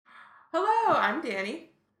Hello, I'm Danny,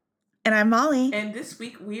 And I'm Molly. and this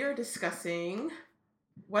week we are discussing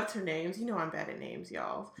what's her names? You know I'm bad at names,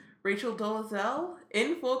 y'all. Rachel Dolezal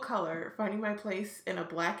in full color, finding my place in a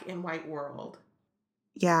black and white world.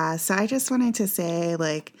 Yeah, so I just wanted to say,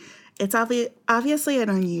 it's obviously an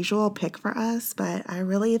unusual pick for us, but I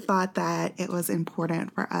really thought that it was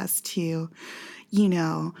important for us to,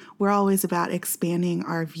 we're always about expanding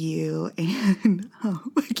our view and I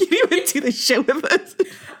can't even do the show with us.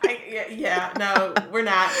 No, we're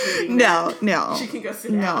not reading No, that. no, She can go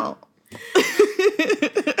sit down. no.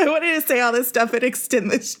 I wanted to say all this stuff and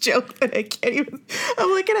extend this joke, but I can't even. I'm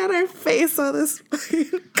looking at her face on this.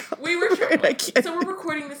 So we're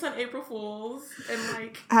recording this on April Fools,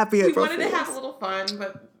 and Happy we April wanted to have a Fools. little fun,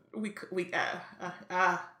 but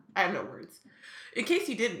I have no words. In case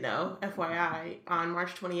you didn't know, FYI, on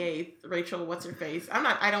March 28th, Rachel, what's her face?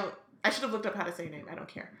 I should have looked up how to say her name. I don't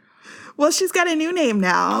care. Well, she's got a new name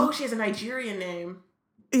now. Oh, she has a Nigerian name.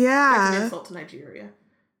 Yeah. That's an insult to Nigeria.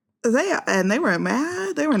 They were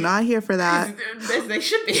mad. They were not here for that. They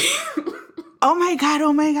should be. Oh my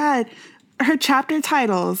God. Her chapter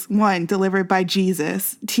titles: 1, Delivered by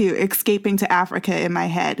Jesus; 2, Escaping to Africa in My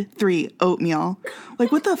Head; 3, Oatmeal.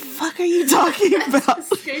 Like, what the fuck are you talking about?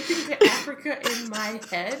 Escaping to Africa in My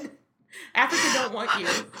Head? Africa don't want you.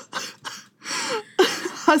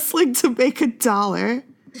 Hustling to make $1.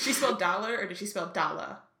 Did she spell dollar or did she spell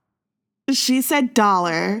dollar? She said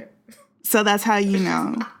dollar. So that's how you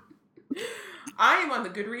know. I am on the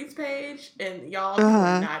Goodreads page, and y'all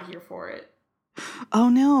are not here for it. Oh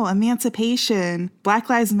no, emancipation. Black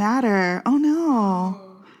Lives Matter. Oh no.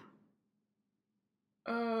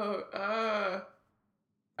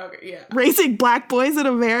 Okay, yeah. Raising black boys in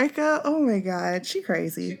America? Oh my God, she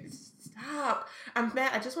crazy. Stop. I'm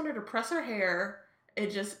mad. I just want her to press her hair and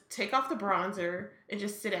just take off the bronzer and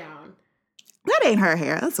just sit down. That ain't her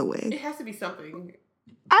hair. That's a wig. It has to be something.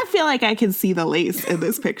 I feel like I can see the lace in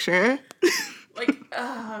this picture.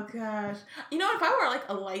 Oh gosh. You know, if I were like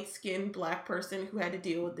a light-skinned black person who had to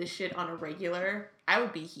deal with this shit on a regular, I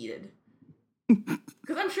would be heated.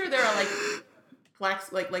 Because I'm sure there are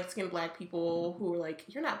light-skinned black people who are like,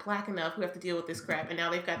 you're not black enough, who have to deal with this crap, and now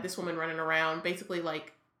they've got this woman running around basically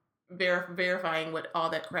like verifying what all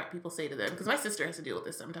that crap people say to them. Because my sister has to deal with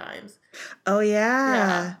this sometimes. Oh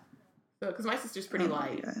yeah. So because my sister's pretty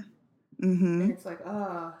light. Mm-hmm. And it's like,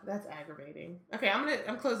 oh, that's aggravating. Okay,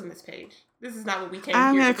 I'm closing this page. This is not what we came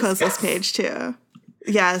I'm here gonna to close discuss. this page too.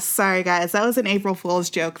 Yes, sorry guys. That was an April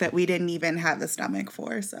Fool's joke that we didn't even have the stomach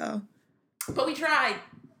for, so. But we tried.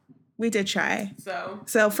 We did try.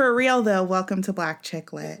 So for real though, welcome to Black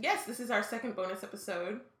Chick Lit. Yes, this is our second bonus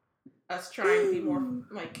episode. Us trying to be more,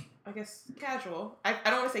 I guess, casual. I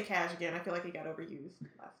don't want to say cash again. I feel like it got overused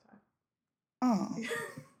last time. Oh.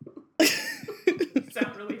 You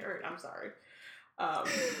sound really hurt. I'm sorry.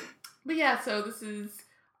 But yeah, so this is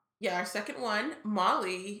our second one.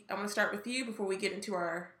 Molly, I'm going to start with you before we get into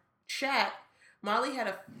our chat. Molly had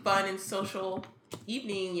a fun and social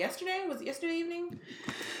evening yesterday. Was it yesterday evening?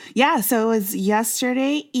 Yeah, so it was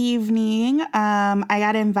yesterday evening. I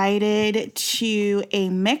got invited to a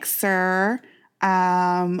mixer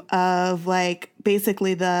of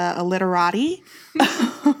basically the illiterati.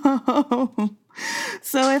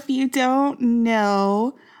 So if you don't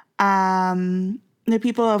know, the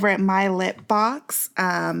people over at My Lit Box,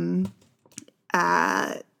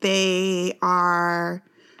 they are,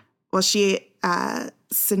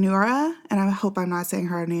 Sanura, and I hope I'm not saying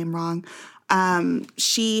her name wrong.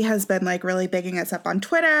 She has been really bigging us up on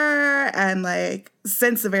Twitter and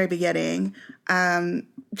since the very beginning.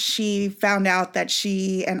 She found out that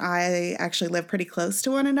she and I actually live pretty close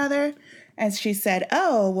to one another. And she said,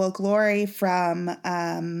 oh, well, Glory from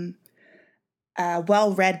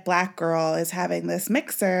Well Read Black Girl is having this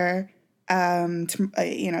mixer,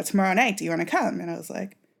 tomorrow night. Do you want to come? And I was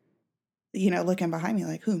like, looking behind me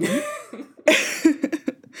like, who, me?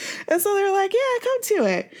 And so they're like, yeah, come to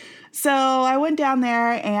it. So I went down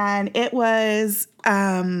there and it was,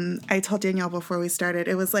 I told Danielle before we started,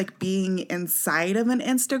 it was like being inside of an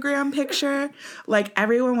Instagram picture.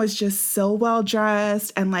 Everyone was just so well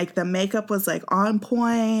dressed and the makeup was on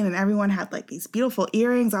point and everyone had these beautiful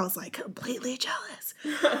earrings. I was completely jealous.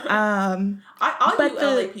 All you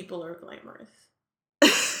LA people are glamorous.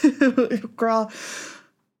 Girl.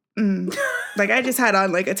 I just had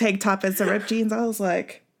on a tank top and some ripped jeans. I was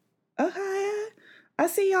like, okay, I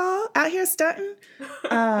see y'all out here stunting.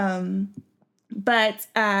 But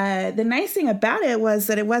the nice thing about it was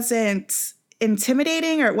that it wasn't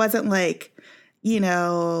intimidating or it wasn't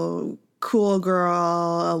cool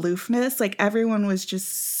girl aloofness. Like everyone was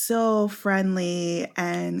just so friendly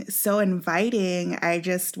and so inviting. I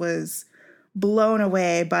just was blown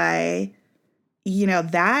away by,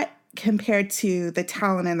 that compared to the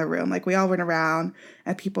talent in the room. Like we all went around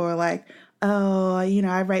and people were like, oh,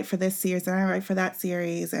 I write for this series and I write for that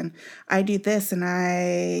series and I do this and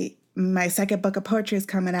my second book of poetry is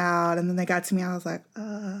coming out. And then they got to me, I was like,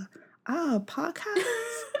 podcast?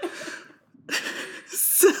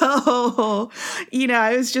 So,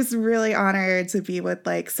 I was just really honored to be with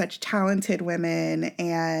like such talented women.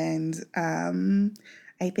 And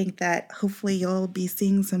I think that hopefully you'll be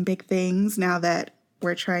seeing some big things now that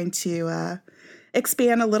we're trying to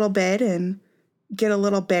expand a little bit and get a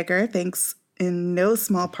little bigger. Thanks in no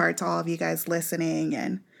small part to all of you guys listening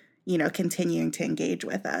and, continuing to engage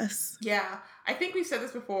with us. Yeah. I think we've said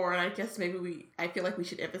this before, and I guess I feel like we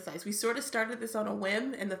should emphasize, we sort of started this on a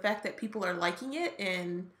whim, and the fact that people are liking it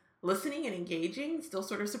and listening and engaging still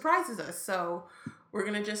sort of surprises us. So we're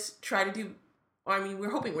going to just try to we're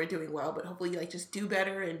hoping we're doing well, but hopefully like just do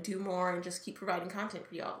better and do more and just keep providing content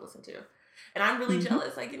for y'all to listen to. And I'm really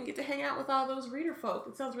jealous I didn't get to hang out with all those reader folk.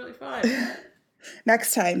 It sounds really fun.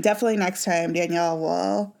 Definitely next time, Danielle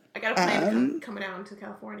will. I got a plan coming down to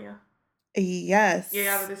California. Yes.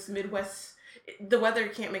 Yeah, out of this Midwest. The weather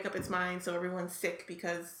can't make up its mind, so everyone's sick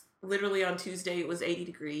because literally on Tuesday it was 80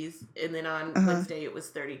 degrees, and then on Wednesday it was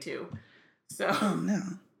 32. So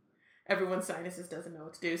everyone's sinuses doesn't know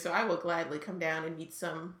what to do. So I will gladly come down and meet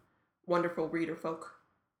some wonderful reader folk.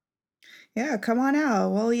 Yeah, come on out.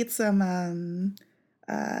 We'll eat some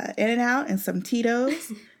In-N-Out and some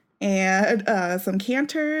Tito's and some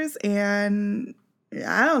Cantors and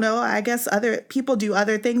I don't know. I guess other people do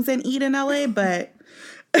other things than eat in LA, but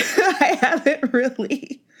I haven't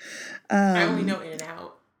really. I only know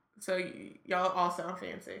In-N-Out, so y'all all sound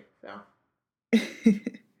fancy. So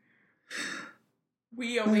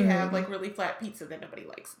we only have like really flat pizza that nobody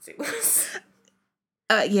likes in St. Louis.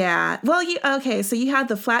 Yeah. Well, so you had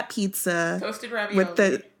the flat pizza, toasted ravioli with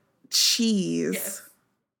the cheese, yes,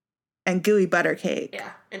 and gooey butter cake.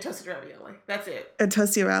 Yeah, and toasted ravioli. That's it. And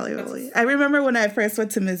toasted ravioli. I remember when I first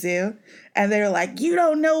went to Mizzou, and they were like, "You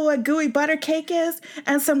don't know what gooey butter cake is?"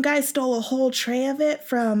 And some guy stole a whole tray of it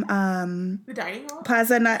from the dining hall.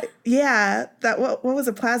 Plaza. Yeah, that what was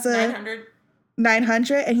it? Plaza 900.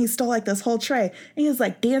 900, and he stole like this whole tray, and he was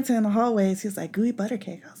like dancing in the hallways. He was like gooey butter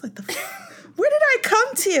cake. I was like, where did I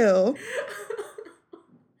come to?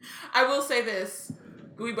 I will say this.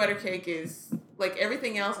 Gooey butter cake is, like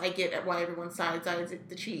everything else, I get at why everyone sides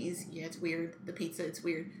the cheese. Yeah, it's weird. The pizza, it's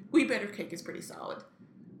weird. Gooey butter cake is pretty solid.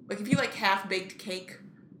 Like, if you like half-baked cake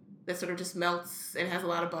that sort of just melts and has a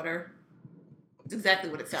lot of butter, it's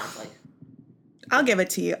exactly what it sounds like. I'll give it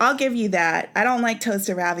to you. I'll give you that. I don't like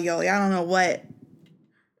toasted ravioli. I don't know what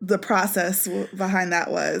the process behind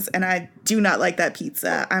that was, and I do not like that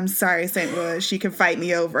pizza. I'm sorry, St. Louis. You can fight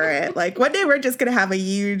me over it. Like, one day we're just gonna have a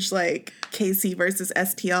huge like KC versus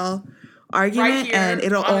STL argument, right here, and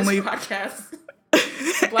it'll on only this podcast.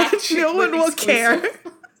 Black no one will care.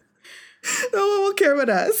 No one will care but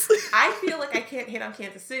us. I feel like I can't hit on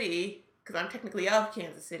Kansas City because I'm technically of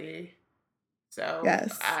Kansas City. So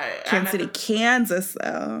yes, Kansas City, Kansas,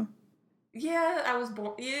 though. Yeah, I was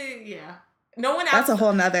born. Yeah. No one. That's a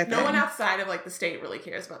whole nother thing. No one outside of like the state really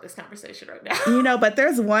cares about this conversation right now. But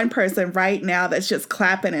there's one person right now that's just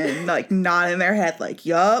clapping and like nodding their head, like,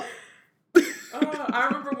 "Yup." I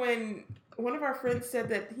remember when one of our friends said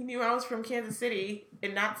that he knew I was from Kansas City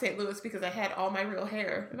and not St. Louis because I had all my real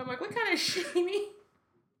hair, and I'm like, what kind of sideways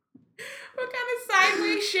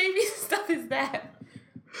shavy stuff is that?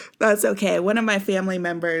 That's okay. One of my family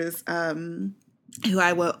members, who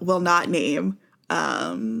I will not name,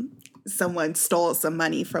 someone stole some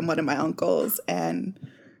money from one of my uncles, and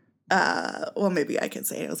maybe I can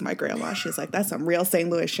say it was my grandma. She was like, "That's some real St.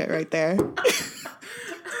 Louis shit right there."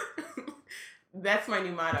 That's my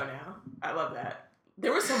new motto now. I love that.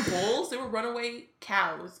 There were some bulls. There were runaway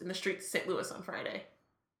cows in the streets of St. Louis on Friday.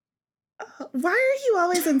 Why are you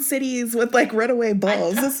always in cities with like runaway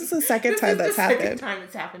bulls? This is the second time that's happened. Second time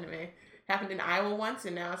it's happened to me. It happened in Iowa once,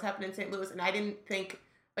 and now it's happened in St. Louis. And I didn't think,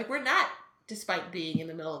 like, we're not, despite being in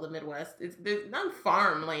the middle of the Midwest, there's no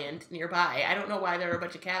farmland nearby. I don't know why there are a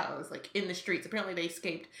bunch of cows like in the streets. Apparently they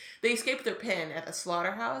escaped their pen at a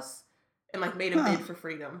slaughterhouse and like made a bid for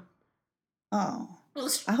freedom. Oh,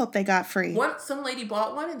 I hope they got free. Some lady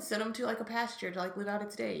bought one and sent them to like a pasture to like live out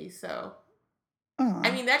its days. So,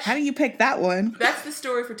 I mean, how do you pick that one? That's the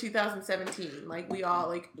story for 2017. Like, we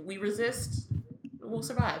all we resist, we'll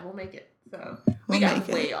survive, we'll make it. So we got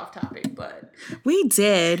way off topic, but we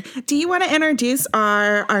did. Do you want to introduce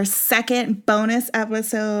our second bonus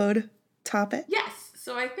episode topic? Yes.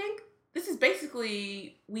 So I think this is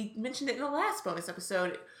basically, we mentioned it in the last bonus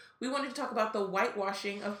episode. We wanted to talk about the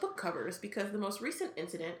whitewashing of book covers because the most recent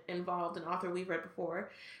incident involved an author we've read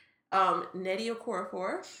before, Nnedi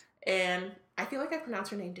Okorafor, and I feel like I pronounce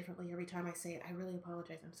her name differently every time I say it. I really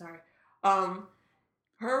apologize. I'm sorry.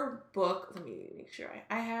 Her book, let me make sure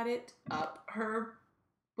I had it up. Her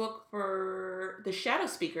book for The Shadow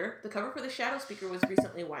Speaker, the cover for The Shadow Speaker was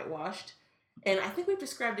recently whitewashed. And I think we've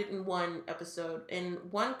described it in one episode. In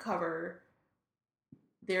one cover,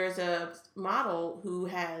 there's a model who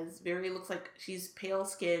has looks like she's pale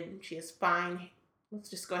skin. She has fine, let's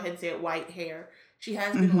just go ahead and say it, white hair. She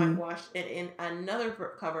has been whitewashed. And in another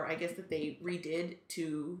cover, I guess that they redid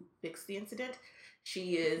to fix the incident,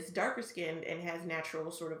 she is darker skinned and has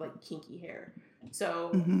natural sort of like kinky hair.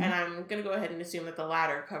 So, and I'm going to go ahead and assume that the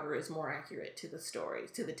latter cover is more accurate to the story,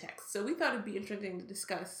 to the text. So we thought it'd be interesting to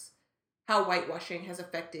discuss how whitewashing has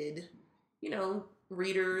affected,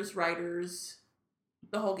 readers, writers,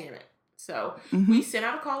 the whole gamut. So we sent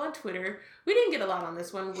out a call on Twitter. We didn't get a lot on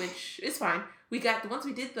this one, which is fine. The ones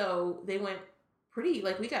we did though, they went pretty,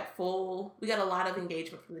 we got a lot of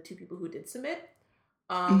engagement from the two people who did submit.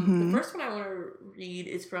 The first one I want to read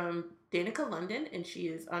is from Danica London, and she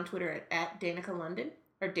is on Twitter at Danica London,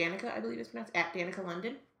 or Danica, I believe it's pronounced, at Danica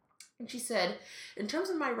London. And she said, in terms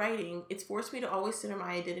of my writing, it's forced me to always center my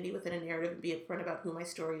identity within a narrative and be upfront about who my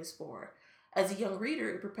story is for. As a young reader,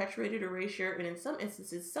 it perpetuated erasure and in some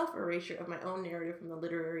instances self-erasure of my own narrative from the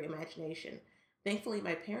literary imagination. Thankfully,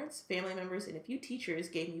 my parents, family members, and a few teachers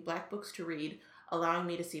gave me Black books to read, allowing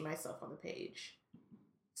me to see myself on the page.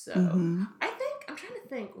 So I'm trying to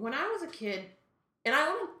think, when I was a kid, and I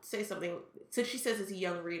want to say something, since she says as a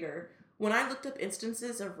young reader, when I looked up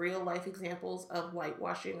instances of real life examples of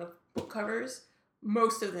whitewashing of book covers,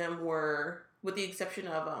 most of them were, with the exception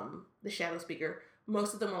of The Shadow Speaker,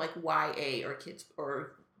 most of them were like YA or kids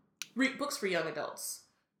or books for young adults.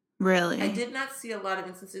 Really? I did not see a lot of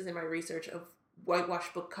instances in my research of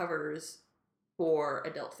whitewashed book covers for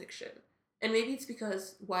adult fiction. And maybe it's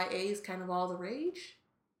because YA is kind of all the rage.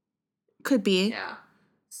 Could be. Yeah.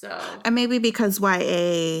 So. And maybe because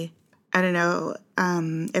YA, I don't know,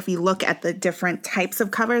 if you look at the different types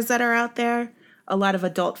of covers that are out there, a lot of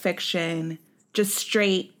adult fiction, just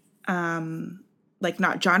straight,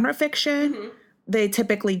 not genre fiction, they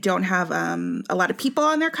typically don't have a lot of people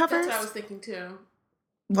on their covers. That's what I was thinking too.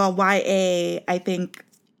 Well, YA, I think,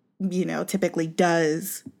 typically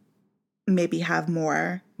does maybe have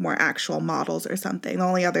more actual models or something. The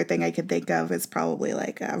only other thing I could think of is probably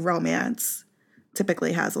like a romance.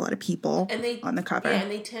 Typically has a lot of people on the cover. Yeah,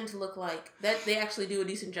 and they tend to look like that. They actually do a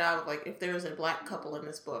decent job of if there's a Black couple in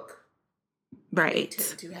this book, right? They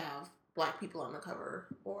tend to have Black people on the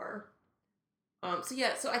cover, or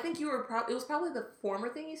So I think it was probably the former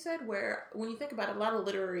thing you said, where when you think about it, a lot of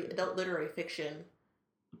adult literary fiction,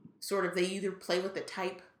 sort of they either play with the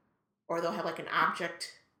type, or they'll have an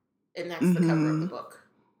object, and that's the cover of the book.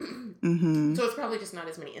 So it's probably just not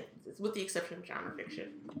as many instances, with the exception of genre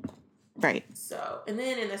fiction. Right. So, and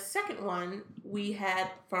then in the second one, we had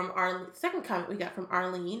from our second comment we got from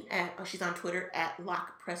Arlene she's on Twitter at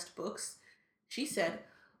Lock Pressed Books. She said,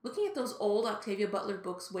 looking at those old Octavia Butler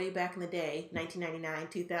books way back in the day, 1999,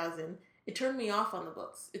 2000, it turned me off on the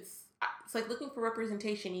books. It's like looking for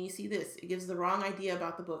representation and you see this. It gives the wrong idea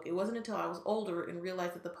about the book. It wasn't until I was older and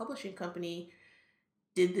realized that the publishing company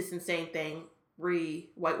did this insane thing,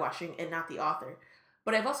 whitewashing, and not the author.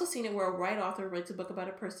 But I've also seen it where a white author writes a book about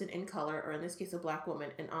a person in color, or in this case a Black woman,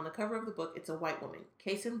 and on the cover of the book it's a white woman.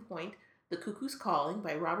 Case in point, The Cuckoo's Calling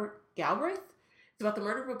by Robert Galbraith. It's about the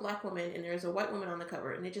murder of a Black woman, and there's a white woman on the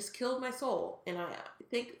cover, and it just killed my soul. And I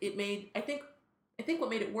think what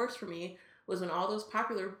made it worse for me was when all those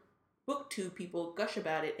popular BookTube people gush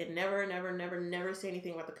about it and never say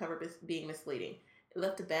anything about the cover being misleading. It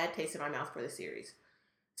left a bad taste in my mouth for the series.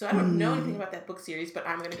 So I don't know anything about that book series, but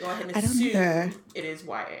I'm going to go ahead and assume it is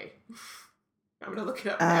YA. I'm going to look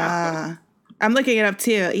it up now. I'm looking it up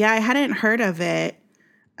too. Yeah, I hadn't heard of it.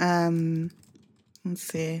 Let's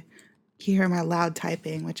see. You hear my loud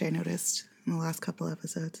typing, which I noticed in the last couple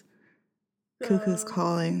episodes. Cuckoo's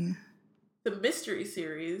Calling. The mystery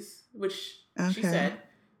series, which she said.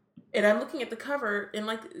 And I'm looking at the cover, and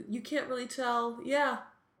you can't really tell. Yeah.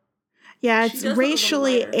 Yeah, it's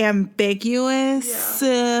racially ambiguous,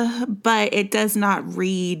 but it does not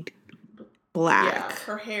read Black. Yeah,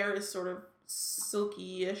 her hair is sort of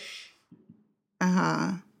silky-ish.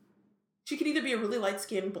 Uh-huh. She could either be a really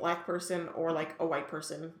light-skinned Black person or a white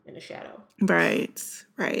person in a shadow. Right.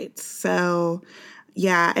 So,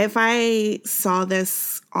 yeah, if I saw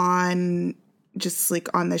this on just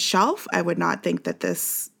on the shelf, I would not think that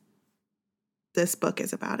this this book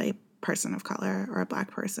is about a person of color or a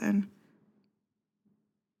Black person.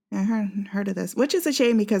 I hadn't heard of this, which is a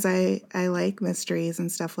shame because I like mysteries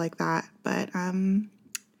and stuff like that. But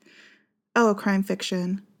crime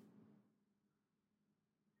fiction.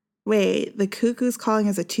 Wait, The Cuckoo's Calling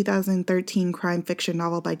is a 2013 crime fiction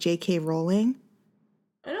novel by J.K. Rowling.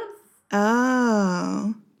 I don't.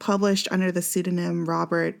 Oh, published under the pseudonym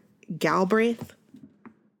Robert Galbraith.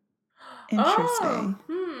 Interesting.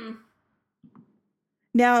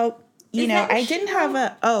 Now, I didn't have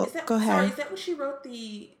a. Oh, go ahead. Sorry, is that when she wrote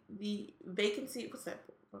the vacancy? What's that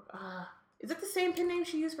book? Is that the same pen name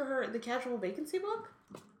she used for the Casual Vacancy book?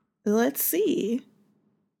 Let's see.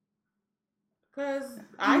 Because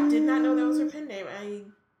I did not know that was her pen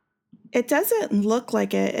name. It doesn't look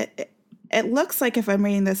like it. It looks like, if I'm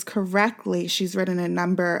reading this correctly, she's written a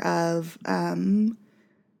number of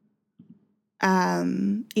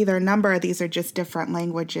either a number of these are just different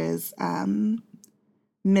languages,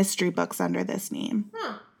 mystery books under this name.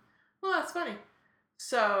 Huh. Well, that's funny.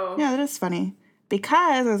 So yeah, that is funny.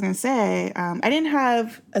 Because I was going to say, I didn't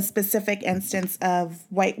have a specific instance of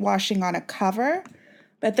whitewashing on a cover,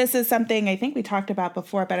 but this is something I think we talked about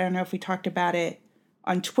before, but I don't know if we talked about it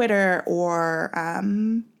on Twitter or,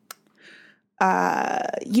 on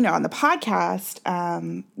the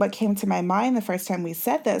podcast. What came to my mind the first time we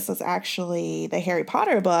said this was actually the Harry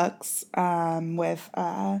Potter books with,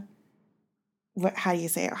 how do you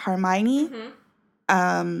say it, Hermione?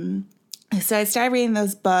 Mm-hmm. So I started reading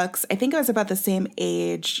those books. I think I was about the same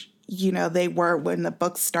age, they were when the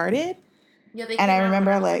books started. Yeah, they came and I out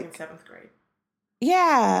remember when I was like in 7th grade.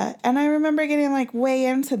 Yeah, and I remember getting like way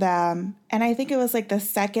into them. And I think it was like the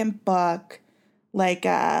second book, like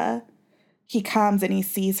he comes and he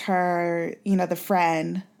sees her, the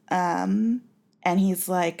friend, and he's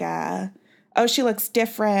like, oh, she looks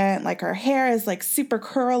different. Like her hair is like super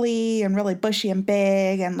curly and really bushy and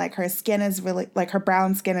big, and like her skin is really like her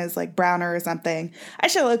brown skin is like browner or something. I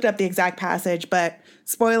should have looked up the exact passage, but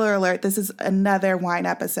spoiler alert, this is another wine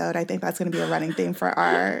episode. I think that's going to be a running theme for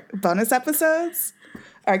our bonus episodes,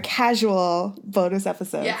 our casual bonus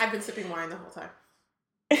episodes. Yeah, I've been sipping wine the whole time.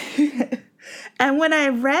 And when I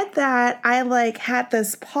read that, I like had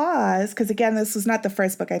this pause because, again, this was not the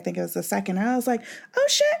first book. I think it was the second. And I was like, oh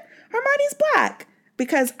shit, Hermione's Black.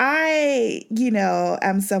 Because I,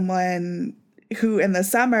 am someone who in the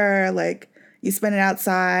summer, like, you spend it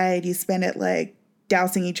outside, you spend it like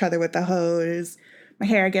dousing each other with the hose. My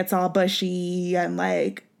hair gets all bushy and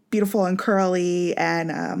like beautiful and curly,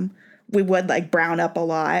 and we would like brown up a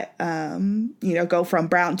lot, go from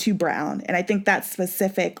brown to brown. And I think that's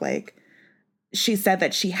specific, like, she said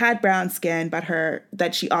that she had brown skin, but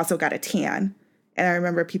that she also got a tan. And I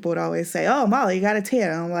remember people would always say, oh, Molly, you got a tan.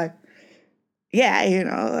 And I'm like, yeah,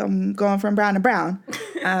 I'm going from brown to brown.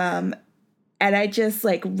 And I just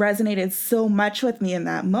like resonated so much with me in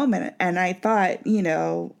that moment. And I thought,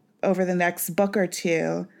 over the next book or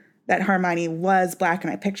two that Hermione was Black,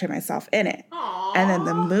 and I pictured myself in it. Aww. And then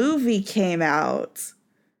the movie came out.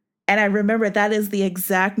 And I remember that is the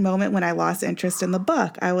exact moment when I lost interest in the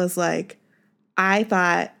book. I was like, I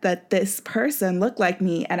thought that this person looked like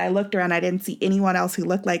me, and I looked around, I didn't see anyone else who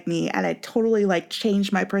looked like me, and I totally like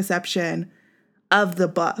changed my perception of the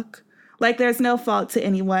book. Like, there's no fault to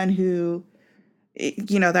anyone who,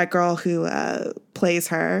 that girl who plays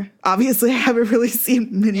her. Obviously, I haven't really seen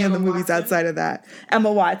many of the movies outside of that.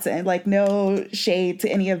 Emma Watson, like, no shade to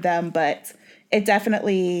any of them, but it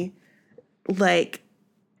definitely like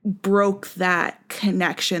broke that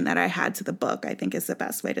connection that I had to the book, I think is the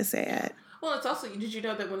best way to say it. Well, it's also, did you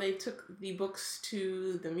know that when they took the books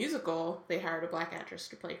to the musical, they hired a Black actress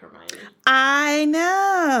to play Hermione? I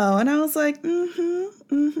know. And I was like, I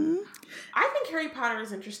think Harry Potter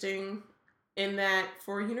is interesting in that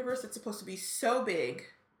for a universe that's supposed to be so big,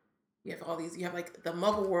 you have like the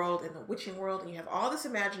Muggle world and the witching world, and you have all this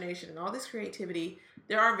imagination and all this creativity.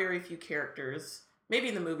 There are very few characters. Maybe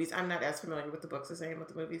in the movies. I'm not as familiar with the books as I am with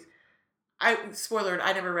the movies. Spoiler,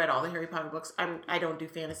 I never read all the Harry Potter books. I don't do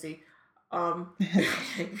fantasy. I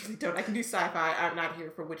really don't. I can do sci-fi. I'm not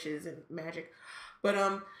here for witches and magic. But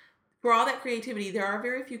for all that creativity, there are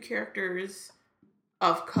very few characters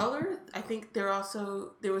of color. I think there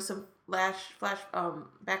was some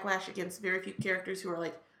backlash against very few characters who are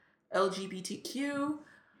like LGBTQ.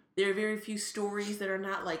 There are very few stories that are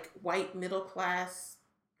not like white middle class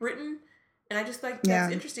Britain. And I just think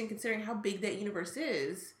that's interesting considering how big that universe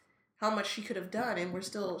is, how much she could have done, and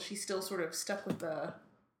she's still sort of stuck with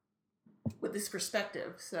this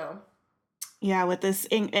perspective. So yeah, with this,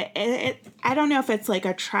 I don't know if it's like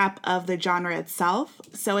a trap of the genre itself.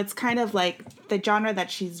 So it's kind of like the genre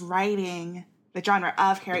that she's writing, the genre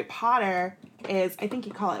of Harry Potter is, I think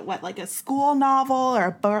you call it what, like a school novel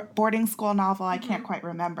or a boarding school novel. I can't quite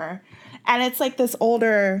remember. And it's like this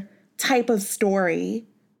older type of story.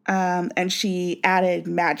 And she added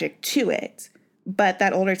magic to it. But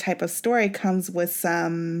that older type of story comes with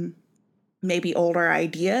some maybe older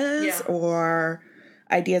ideas or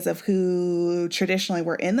ideas of who traditionally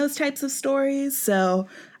were in those types of stories. So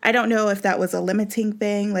I don't know if that was a limiting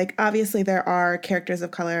thing. Like, obviously, there are characters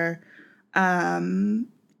of color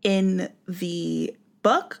in the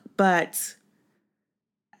book, but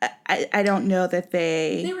I don't know that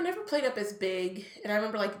They were never played up as big. And I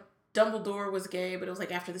remember, like, Dumbledore was gay, but it was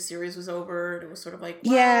like after the series was over, and it was sort of like,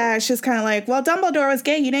 well, yeah, she's kind of like, well, Dumbledore was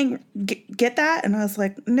gay. You didn't get that? And I was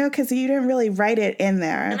like, no, because you didn't really write it in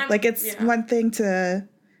there. Like, it's one thing to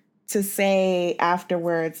say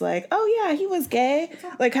afterwards, like, oh yeah, he was gay.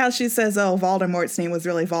 Like how she says, oh, Voldemort's name was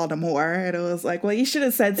really Voldemort. And it was like, well, you should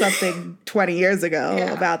have said something 20 years ago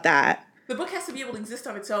about that. The book has to be able to exist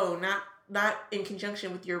on its own, not in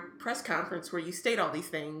conjunction with your press conference where you state all these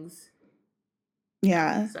things.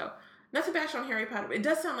 Yeah. So, not to bash on Harry Potter, but it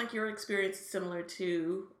does sound like your experience is similar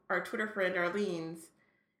to our Twitter friend Arlene's.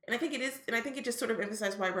 And I think it is, and I think it just sort of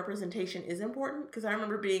emphasized why representation is important, because I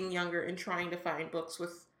remember being younger and trying to find books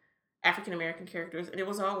with African American characters, and it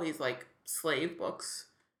was always like slave books.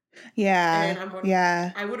 Yeah. And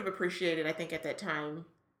I would have appreciated, I think, at that time,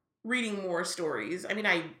 reading more stories. I mean,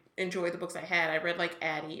 I enjoyed the books I had. I read like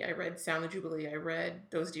Addie, I read Sound the Jubilee, I read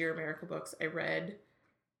those Dear America books,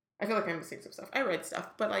 I feel like I'm missing some stuff. I read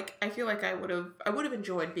stuff, but like I feel like I would have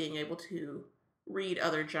enjoyed being able to read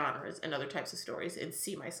other genres and other types of stories and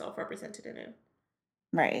see myself represented in it.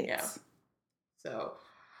 Right. Yeah. So,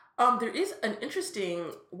 there is an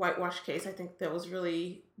interesting whitewash case. I think that was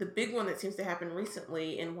really the big one that seems to happen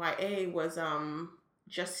recently in YA was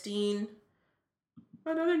Justine.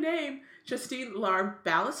 Another name, Justine Lar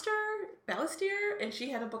Balestier, and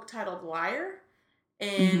she had a book titled Liar.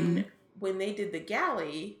 And when they did the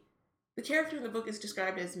galley, the character in the book is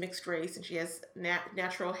described as mixed race, and she has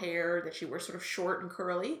natural hair that she wears sort of short and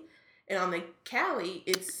curly. And on the galley,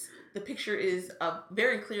 the picture is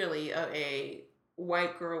very clearly of a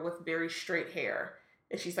white girl with very straight hair,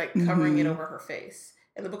 and she's like covering it over her face.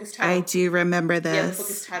 And the book is titled. I do remember this. Yeah, the book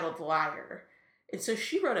is titled Liar. And so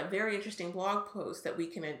she wrote a very interesting blog post that we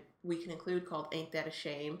can include called "Ain't That a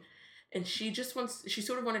Shame?" And she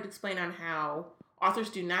sort of wanted to explain on how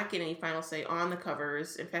authors do not get any final say on the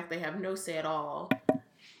covers. In fact, they have no say at all.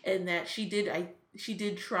 And that she did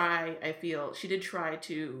try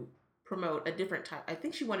to promote a different type. I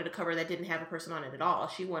think she wanted a cover that didn't have a person on it at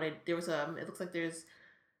all. It looks like there's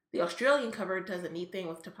the Australian cover does a neat thing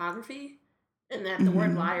with typography, and that the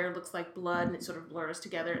word liar looks like blood and it sort of blurs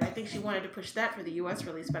together. And I think she wanted to push that for the US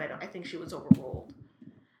release, but I think she was overruled.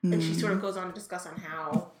 And she sort of goes on to discuss on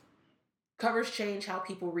how covers change how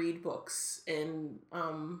people read books, and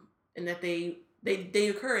that they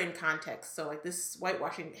occur in context. So like this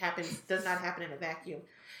whitewashing does not happen in a vacuum.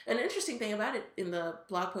 And an interesting thing about it, in the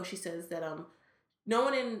blog post, she says that no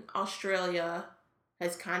one in Australia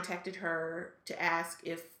has contacted her to ask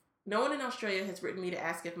if no one in Australia has written me to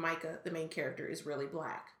ask if Micah, the main character, is really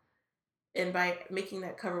black. And by making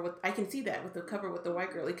that cover I can see that with the cover with the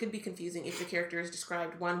white girl, it could be confusing if the character is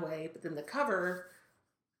described one way, but then the cover,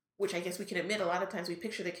 which I guess we can admit a lot of times we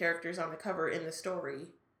picture the characters on the cover in the story,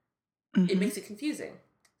 it makes it confusing.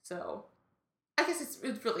 So I guess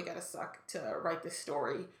it's really gotta suck to write this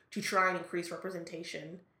story to try and increase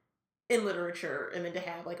representation in literature, and then to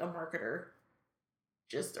have like a marketer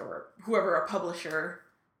or whoever, a publisher,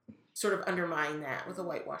 sort of undermine that with a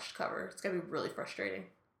whitewashed cover. It's gotta be really frustrating.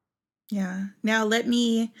 Yeah. Now let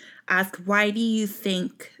me ask, why do you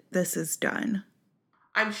think this is done?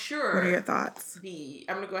 I'm sure. What are your thoughts?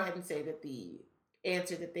 I'm going to go ahead and say that the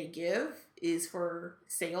answer that they give is for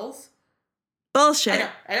sales. Bullshit.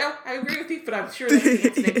 I know. I agree with you, but I'm sure that's the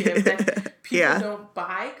answer they give. That people don't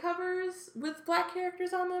buy covers with black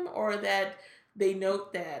characters on them, or that they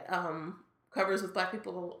note that covers with black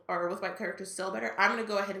people or with white characters sell better. I'm going to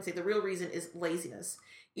go ahead and say the real reason is laziness.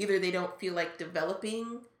 Either they don't feel like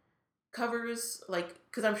developing covers, like,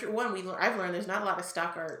 because I'm sure I've learned there's not a lot of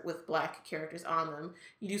stock art with black characters on them.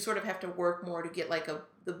 You do sort of have to work more to get like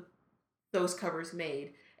those covers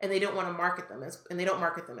made, and they don't want to market them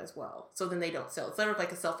as well. So then they don't sell. It's sort of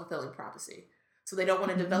like a self-fulfilling prophecy. So they don't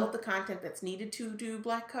want to develop the content that's needed to do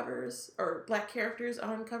black covers or black characters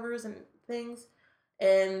on covers and things.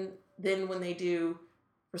 And then when they do,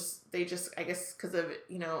 they just, I guess because of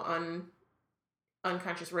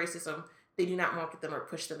unconscious racism, they do not market them or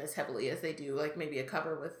push them as heavily as they do, like maybe a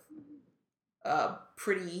cover with a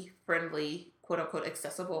pretty, friendly, quote-unquote,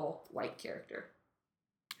 accessible white character.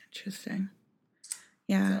 Interesting.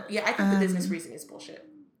 Yeah. So yeah, I think the business reason is bullshit.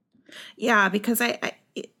 Yeah, because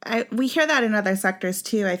we hear that in other sectors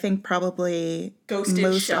too. I think probably Ghost in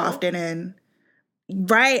most Shell. often in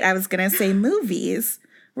right. I was gonna say movies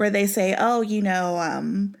where they say, oh,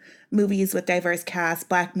 movies with diverse casts,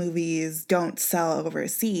 Black movies don't sell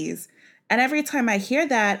overseas. And every time I hear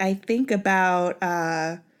that, I think about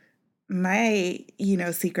my,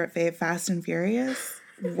 secret fave, Fast and Furious,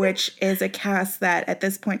 which is a cast that at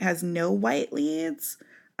this point has no white leads,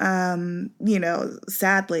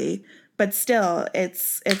 sadly. But still,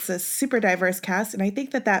 it's a super diverse cast. And I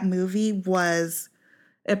think that movie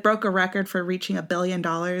it broke a record for reaching $1 billion,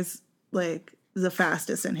 like the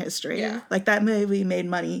fastest in history. Yeah. Like that movie made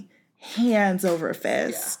money hands over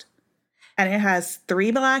fist. Yeah. And it has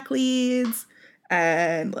 3 Black leads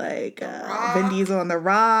and like Vin Diesel and The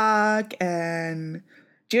Rock and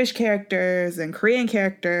Jewish characters and Korean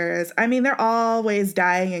characters. I mean, they're always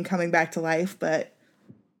dying and coming back to life, but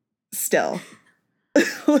still,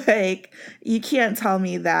 like, you can't tell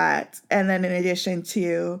me that. And then in addition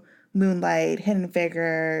to Moonlight, Hidden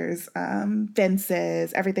Figures,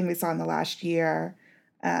 Fences, everything we saw in the last year,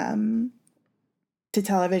 to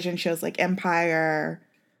television shows like Empire,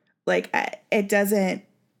 like, it doesn't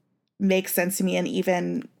make sense to me. And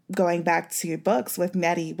even going back to books with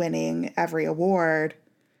Nettie winning every award,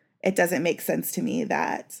 it doesn't make sense to me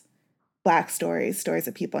that Black stories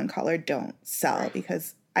of people in color don't sell,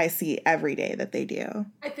 because I see every day that they do.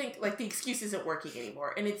 I think like the excuse isn't working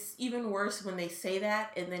anymore, and it's even worse when they say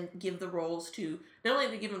that and then give the roles to, not only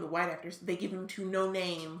do they give them the white actors, they give them to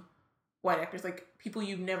no-name white actors, like people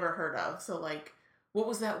you've never heard of. So like, what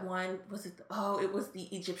was that one? It was the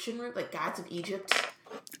Egyptian, like Gods of Egypt.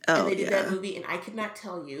 And they did that movie, and I could not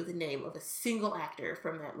tell you the name of a single actor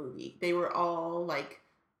from that movie. They were all like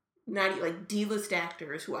not like D-list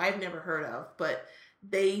actors who I've never heard of, but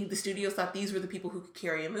the studios thought these were the people who could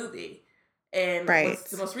carry a movie. And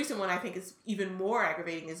the most recent one I think is even more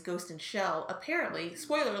aggravating is Ghost in Shell. Apparently,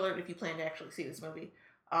 spoiler alert if you plan to actually see this movie.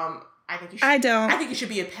 I think you should. I don't. I think you should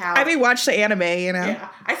be a pal. I mean, watch the anime, Yeah,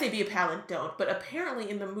 I say be a pal and don't. But apparently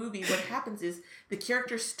in the movie, what happens is the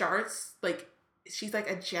character starts like, she's like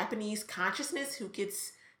a Japanese consciousness who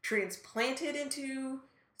gets transplanted into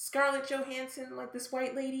Scarlett Johansson, like this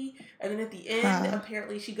white lady. And then at the end,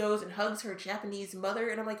 apparently she goes and hugs her Japanese mother.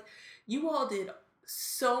 And I'm like, you all did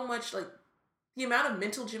so much, like the amount of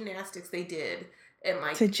mental gymnastics they did. And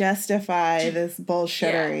like to justify this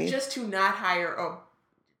bullshittery. Yeah, just to not hire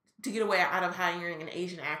to get away out of hiring an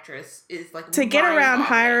Asian actress is like to get around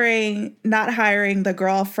not hiring the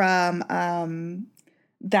girl from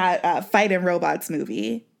that Fight and Robots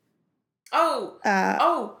movie. I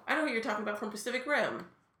know who you're talking about, from Pacific Rim.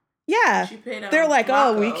 Yeah, they're like,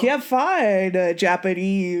 Mako. We can't find a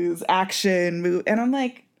Japanese action movie, and I'm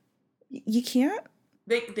like, you can't.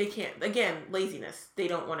 They can't. Again, laziness. They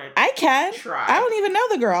don't want to. I can try. I don't even know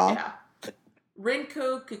the girl. Yeah,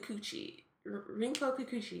 Rinko Kikuchi.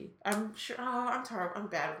 I'm sure. Oh, I'm terrible. I'm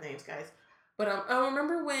bad with names, guys. But I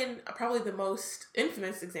remember when probably the most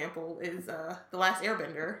infamous example is The Last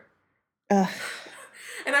Airbender.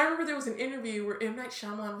 And I remember there was an interview where M. Night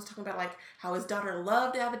Shyamalan was talking about like how his daughter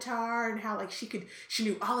loved Avatar and how like she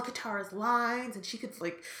knew all of Katara's lines and she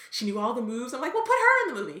knew all the moves. I'm like, well, put her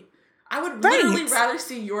in the movie. I would literally rather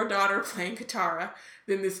see your daughter playing Katara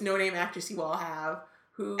than this no-name actress you all have.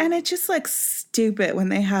 And it just looks stupid when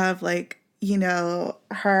they have like,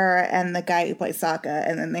 her and the guy who plays Sokka,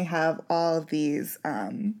 and then they have all of these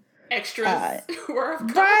extras who are of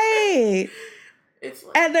color. Right. It's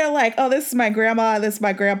like, and they're like, oh, this is my grandma, this is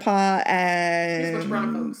my grandpa,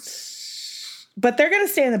 and but they're gonna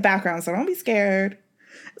stay in the background, so don't be scared.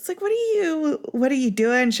 It's like, what are you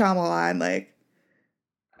doing, Shyamalan? Like,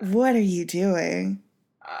 what are you doing?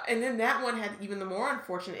 And then that one had even the more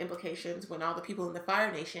unfortunate implications when all the people in the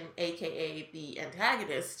Fire Nation, aka the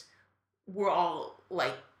antagonist, were all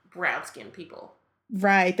like brown-skinned people.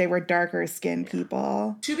 Right, they were darker skinned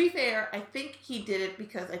people. To be fair, I think he did it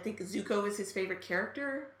because I think Zuko is his favorite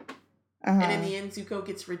character. And in the end, Zuko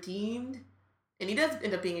gets redeemed. And he does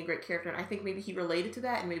end up being a great character. And I think maybe he related to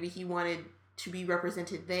that and maybe he wanted to be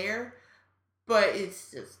represented there. But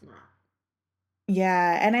it's just not.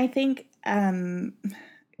 Yeah, and I think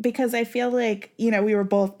because I feel like, we were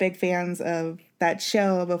both big fans of that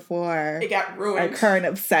show before it got ruined. Our current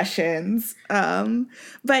obsessions.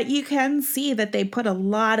 But you can see that they put a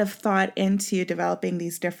lot of thought into developing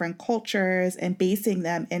these different cultures and basing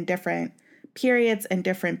them in different periods and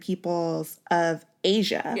different peoples of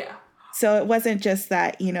Asia. Yeah. So it wasn't just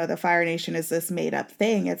that, the Fire Nation is this made up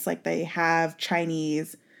thing. It's like they have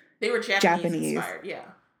Chinese. They were Japanese inspired, yeah.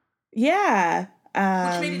 Yeah.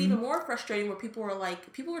 Which made it even Um, more frustrating where people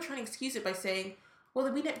were trying to excuse it by saying,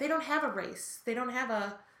 well, they don't have a race. They don't have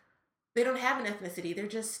an ethnicity. They're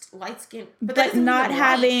just light skinned. But that but doesn't mean they're not white.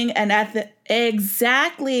 having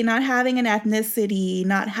exactly, not having an ethnicity,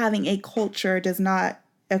 not having a culture does not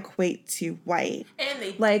equate to white. And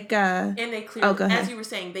they Like, and they oh, clearly, go as ahead. you were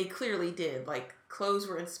saying, they clearly did. Like clothes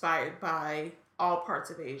were inspired by all parts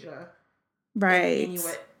of Asia and Right.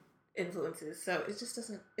 Inuit influences. So it just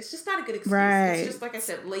doesn't. It's just not a good excuse. It's just Right. like I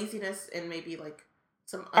said, laziness and maybe like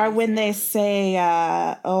some Or when they understanding.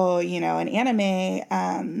 say, oh, an anime,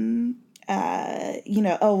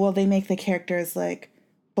 oh, well, they make the characters like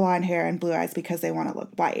blonde hair and blue eyes because they want to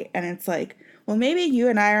look white. And it's like, well, maybe you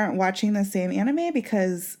and I aren't watching the same anime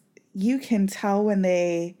because you can tell when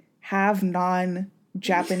they have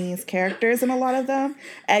non-Japanese characters in a lot of them.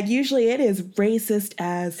 And usually it is racist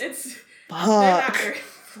as It's they're not very fuck.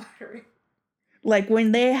 flattering. Like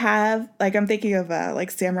when they have, like, I'm thinking of like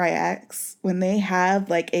Samurai X, when they have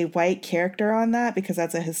like a white character on that, because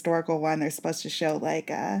that's a historical one, they're supposed to show like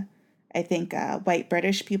I think white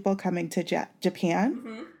British people coming to Japan.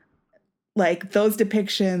 Mm-hmm. Like those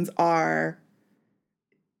depictions are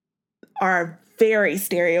very Yeah.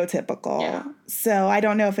 stereotypical. So I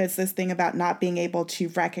don't know if it's this thing about not being able to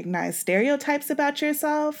recognize stereotypes about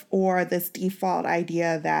yourself, or this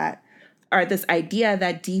idea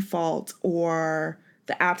that default or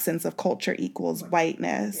the absence of culture equals Yeah.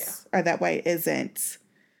 whiteness, or that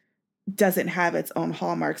doesn't have its own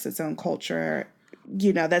hallmarks, its own Yeah. culture,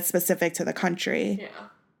 that's specific to the country. Yeah.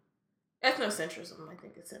 Ethnocentrism, I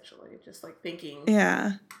think, essentially. Just like thinking.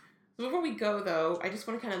 Yeah. So before we go, though, I just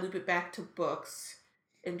want to kind of loop it back to books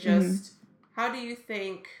and Hmm. just how do you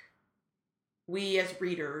think we as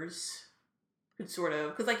readers could sort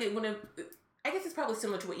of, because like I guess it's probably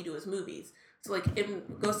similar to what you do as movies. So like in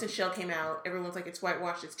Ghost in the Shell came out, everyone's like it's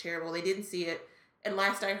whitewashed, it's terrible. They didn't see it, and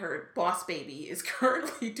last I heard, Boss Baby is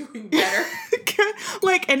currently doing better.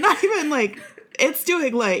 Like, and not even like, it's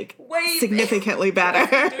doing like Way, significantly yes,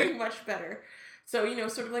 it's better. doing much better. So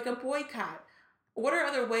sort of like a boycott. What are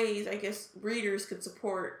other ways I guess readers could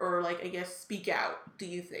support or like I guess speak out? Do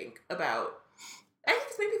you think about? I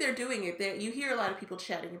think maybe they're doing it. You hear a lot of people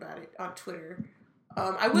chatting about it on Twitter.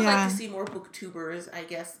 I would like to Yeah. see more booktubers, I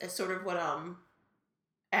guess, as sort of what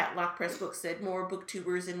at Lock Press Books said, more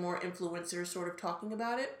booktubers and more influencers sort of talking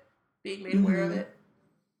about it, being made aware of Hmm. it.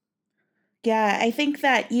 Yeah, I think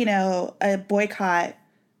that, a boycott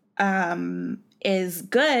is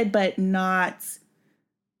good, but not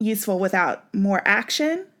useful without more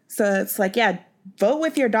action. So it's like, yeah, vote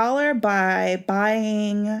with your dollar by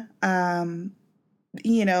buying,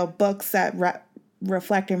 books that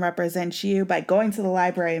reflect and represent you, by going to the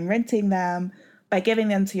library and renting them, by giving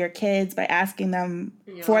them to your kids, by asking them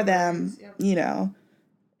In your for libraries. them, Yep.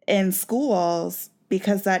 in schools,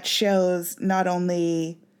 because that shows not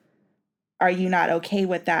only are you not okay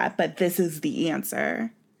with that, but this is the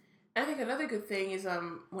answer. I think another good thing is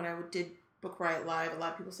when I did Book Riot Live, a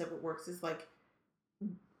lot of people said what works is like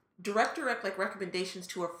direct like recommendations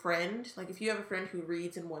to a friend. Like if you have a friend who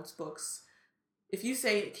reads and wants books, if you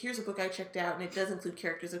say here's a book I checked out and it does include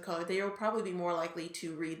characters of color, they will probably be more likely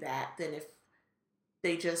to read that than if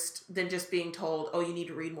than just being told, oh, you need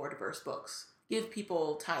to read more diverse books. Give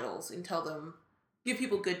people titles and tell them, give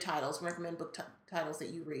people good titles and recommend titles that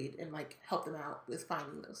you read and like help them out with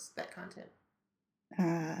finding that content.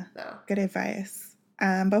 Uh, So Good advice.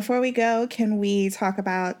 Before we go, can we talk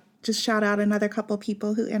about just shout out another couple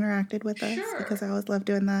people who interacted with us, because sure. I always love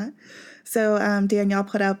doing that. So Danielle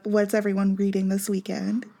put up what's everyone reading this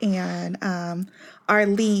weekend, and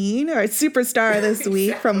Arlene, our superstar this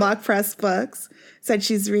week from Exactly. Lock Press Books, said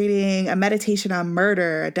she's reading A Meditation on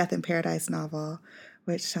Murder, a Death in Paradise novel,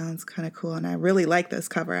 which sounds kind of cool. And I really like this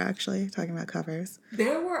cover, actually, talking about covers.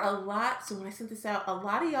 There were a lot. So when I sent this out, a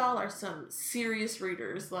lot of y'all are some serious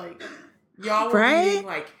readers. Like y'all were reading Right?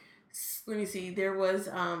 like. Let me see. There was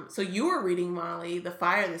So you were reading Molly the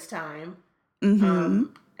Fire this time,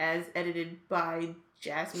 Mm-hmm. as edited by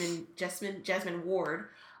Jasmine Ward.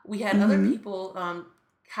 We had other Mm-hmm. people.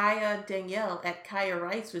 Kaya Danielle at Kaya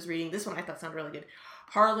Writes was reading this one. I thought sounded really good.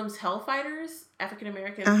 Harlem's Hellfighters, African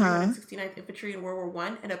American Uh-huh. 369th Infantry in World War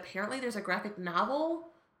One, and apparently there's a graphic novel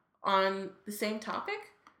on the same topic.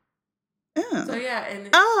 So Oh. yeah, and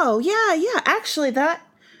Oh, yeah, yeah. Actually, that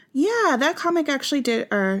comic actually did,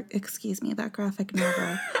 or excuse me, that graphic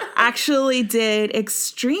novel actually did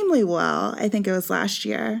extremely well. I think it was last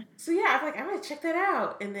year. so yeah, I'm like I'm gonna check that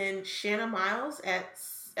out. And then Shanna Miles at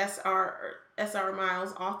SR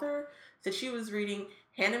Miles author said she was reading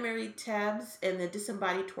Hannah Mary Tabbs and the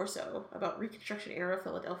Disembodied Torso about Reconstruction era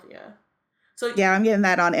Philadelphia. So Yeah, I'm getting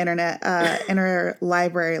that on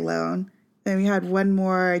interlibrary loan. Then we had one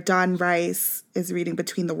more. Dawn Rice is reading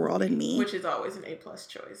Between the World and Me. which is always an A+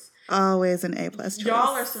 choice. Always an A+ choice.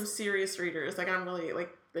 Y'all are some serious readers. Like, I'm really,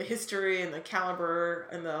 like, the history and the caliber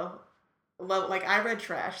and the level. Like, I read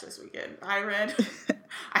trash this weekend. I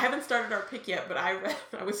haven't started our pick yet, but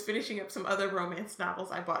I was finishing up some other romance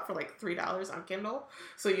novels I bought for like $3 on Kindle.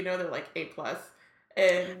 So, you know, they're like A+.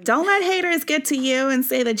 And Don't let haters get to you and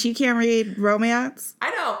say that you can't read romance. I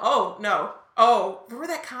know. Oh, no. Oh, remember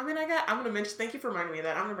that comment I got? I'm going to mention, thank you for reminding me of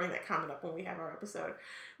that. I'm going to bring that comment up when we have our episode.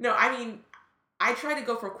 No, I mean, I try to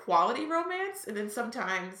go for quality romance, and then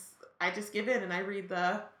sometimes I just give in and I read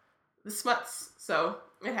the smuts. So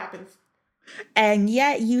it happens. And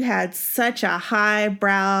yet you had such a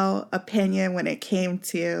highbrow opinion when it came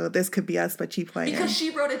to This Could Be Us, but you playing. Because she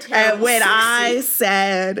wrote a terrible And when I series.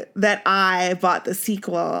 said that I bought the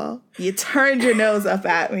sequel, you turned your nose up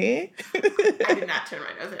at me. I did not turn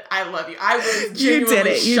my nose at it. I love you. I was You genuinely did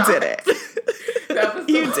it. You shocked. did it.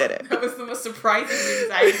 You did it. That was the most surprising news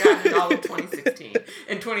I had gotten in all of 2016.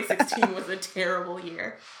 And 2016 was a terrible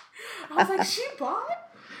year. I was like, she bought?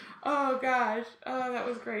 Oh, gosh. Oh, that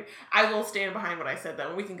was great. I will stand behind what I said, though.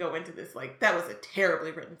 And we can go into this. Like, that was a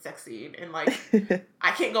terribly written sex scene. And, like,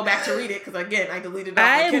 I can't go back to read it because, again, I deleted it off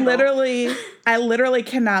my Kindle. I literally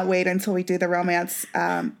cannot wait until we do the romance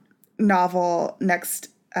novel next,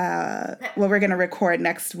 we're going to record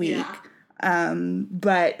next week. Yeah.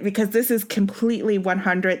 But because this is completely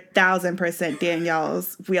 100,000%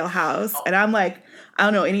 Danielle's wheelhouse. And I'm like, I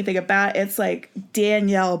don't know anything about it. It's like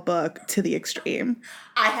Danielle book to the extreme.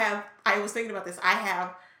 I was thinking about this. I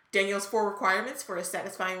have Danielle's 4 requirements for a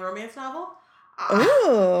satisfying romance novel.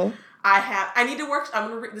 Ooh. I need to work.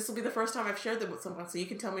 This will be the first time I've shared them with someone, so you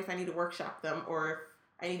can tell me if I need to workshop them or if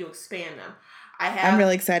I need to expand them. I'm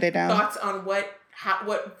really excited now. Thoughts on what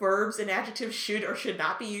verbs and adjectives should or should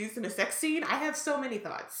not be used in a sex scene. I have so many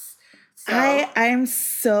thoughts. So. I'm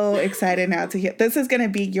so excited now to hear. This is going to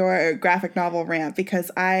be your graphic novel rant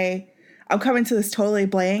because I'm coming to this totally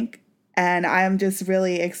blank. And I'm just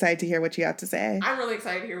really excited to hear what you have to say. I'm really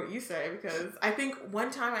excited to hear what you say because I think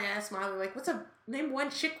one time I asked Molly, like, name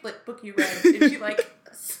one chick lit book you read? And she like,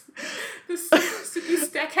 the Suki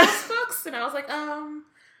Stackhouse books? And I was like,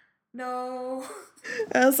 no.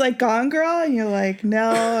 I was like, Gone Girl? And you're like, no.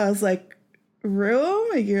 I was like,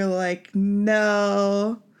 Room? And you're like,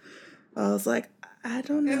 no. I was like, I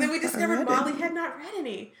don't know. And then we discovered Molly had not read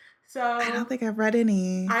any. So I don't think I've read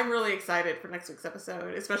any. I'm really excited for next week's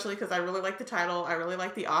episode, especially because I really like the title. I really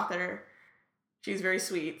like the author. She's very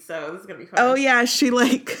sweet, so this is going to be fun. Oh, yeah,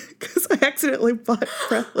 because I accidentally bought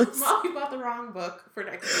Breathless. Molly bought the wrong book for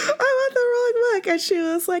next week. I bought the wrong book, and she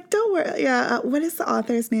was like, don't worry. Yeah, what is the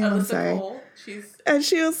author's name? I'm sorry. Cole. And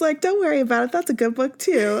she was like, don't worry about it. That's a good book,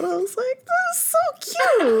 too. And I was like, that is so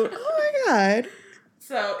cute. Oh, my God.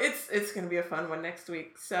 So it's going to be a fun one next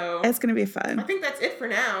week. So it's going to be fun. I think that's it for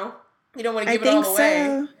now. You don't want to give it all away.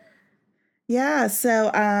 So. Yeah. So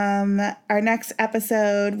our next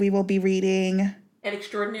episode, we will be reading An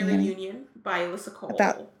Extraordinary Union by Alyssa Cole.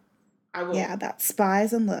 About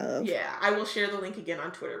spies and love. Yeah. I will share the link again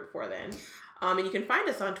on Twitter before then. And you can find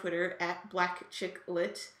us on Twitter at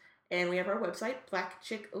BlackChickLit. And we have our website,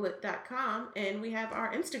 blackchicklit.com. And we have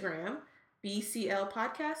our Instagram, BCL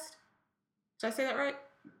Podcast. Did I say that right?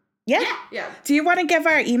 Yeah. Do you want to give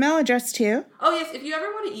our email address too? Oh, yes. If you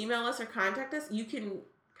ever want to email us or contact us, you can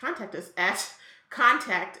contact us at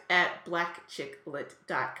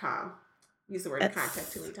contact@blackchicklit.com. Use the word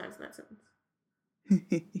contact too many times in that sentence.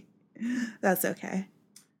 That's okay.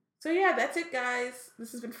 So, yeah, that's it, guys.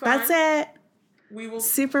 This has been fun. That's it.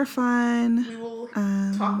 Super fun. We will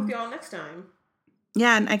talk with y'all next time.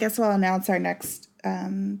 Yeah, and I guess we'll announce our next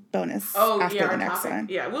bonus after the next one.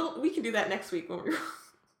 Yeah, we can do that next week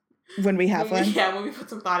when we have one. Yeah, when we put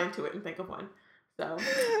some thought into it and think of one. So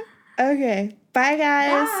okay. Bye,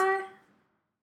 guys. Bye.